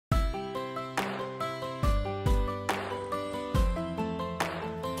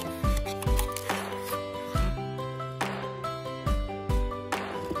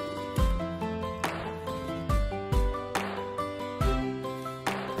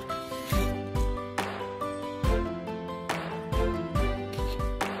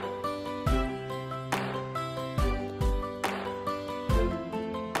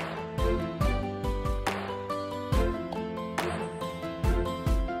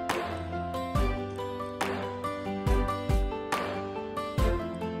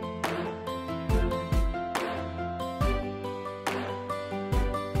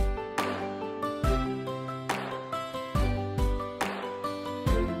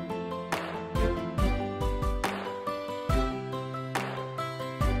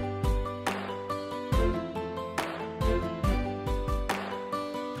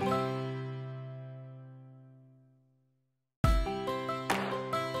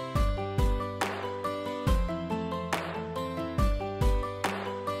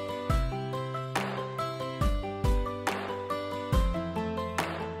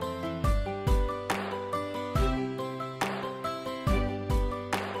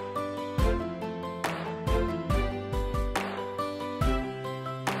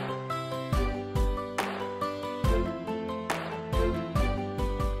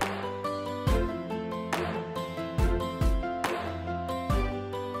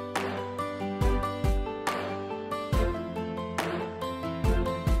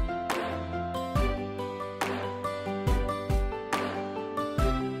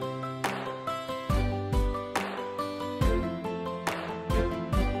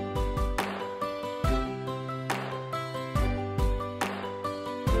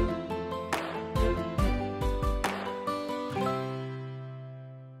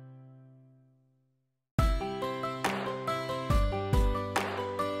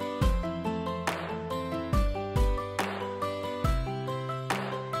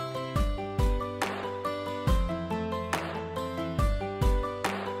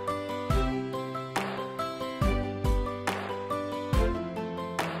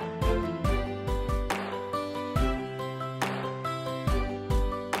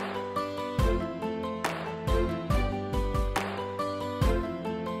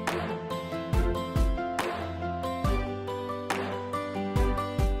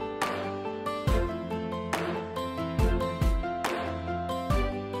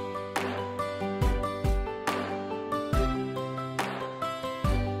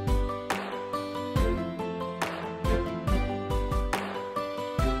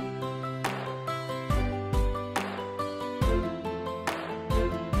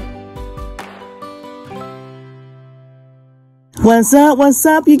What's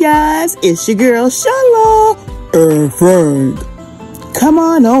up, you guys? It's your girl, Sheila and Frank. Come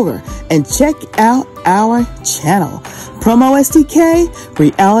on over and check out our channel, PromoSTK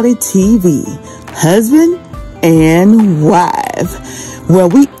Reality TV, Husband and Wife, where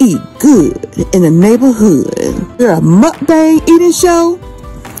we eat good in the neighborhood. We're a mukbang eating show,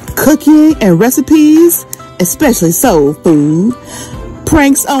 cooking and recipes, especially soul food,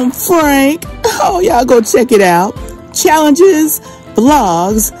 pranks on Frank. Oh, y'all go check it out. Challenges,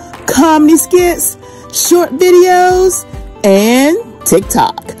 vlogs, comedy skits, short videos, and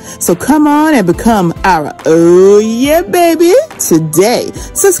TikTok. So come on and become our oh yeah baby today.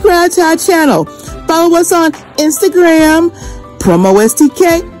 Subscribe to our channel. Follow us on Instagram,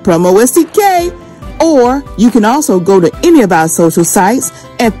 PromoSTK, or you can also go to any of our social sites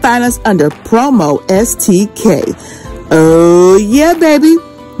and find us under PromoSTK. Oh yeah baby.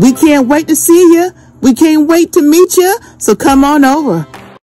 We can't wait to see you. We can't wait to meet you, so come on over